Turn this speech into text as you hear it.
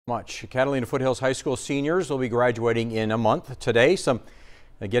Much. Catalina Foothills High School seniors will be graduating in a month today. Some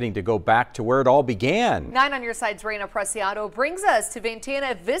getting to go back to where it all began. 9 on your side's Reina Preciado brings us to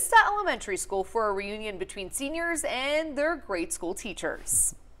Catalina Vista Elementary School for a reunion between seniors and their grade school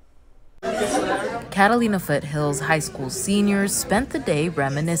teachers. Catalina Foothills High School seniors spent the day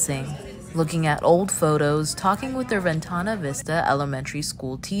reminiscing, looking at old photos, talking with their Ventana Vista Elementary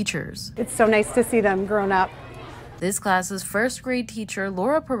School teachers. It's so nice to see them grown up. This class's first grade teacher,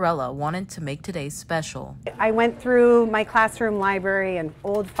 Laura Perella, wanted to make today special. I went through my classroom library and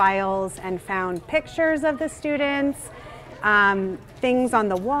old files and found pictures of the students, things on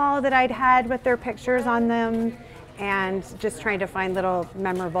the wall that I'd had with their pictures on them, and just trying to find little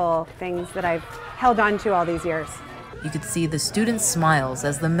memorable things that I've held on to all these years. You could see the students' smiles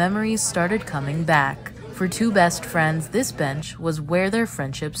as the memories started coming back. For two best friends, this bench was where their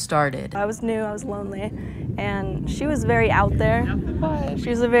friendship started. I was new, I was lonely, and she was very out there. She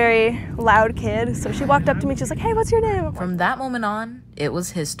was a very loud kid, so she walked up to me, she was like, "Hey, what's your name?" From that moment on, it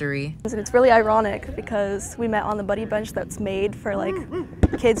was history. It's really ironic because we met on the buddy bench that's made for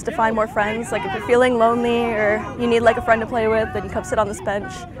kids to find more friends. Like if you're feeling lonely or you need a friend to play with, then you come sit on this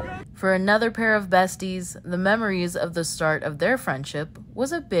bench. For another pair of besties, the memories of the start of their friendship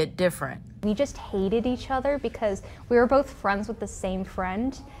was a bit different. We just hated each other because we were both friends with the same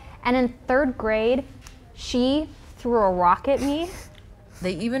friend. And in 3rd grade, she threw a rock at me.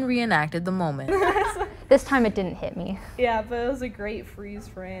 They even reenacted the moment. This time it didn't hit me. Yeah, but it was a great freeze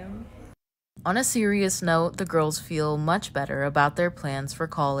frame. On a serious note, the girls feel much better about their plans for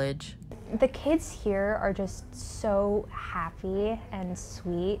college. The kids here are just so happy and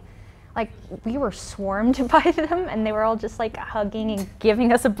sweet. We were swarmed by them, and they were all just hugging and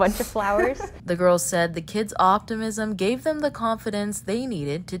giving us a bunch of flowers. The girls said the kids' optimism gave them the confidence they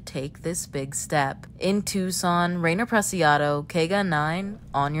needed to take this big step. In Tucson, Reina Preciado, KGUN 9,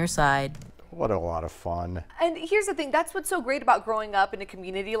 on your side. What a lot of fun. And here's the thing, that's what's so great about growing up in a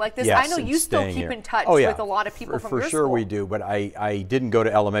community like this. Yes, I know you still keep in touch with a lot of people from your school. For sure we do, but I didn't go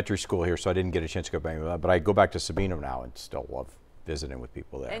to elementary school here, so I didn't get a chance to go back, but I go back to Sabino now and still love visiting with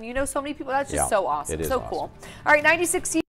people there. And you know so many people, that's just so awesome. It is so awesome. Cool. All right, 96.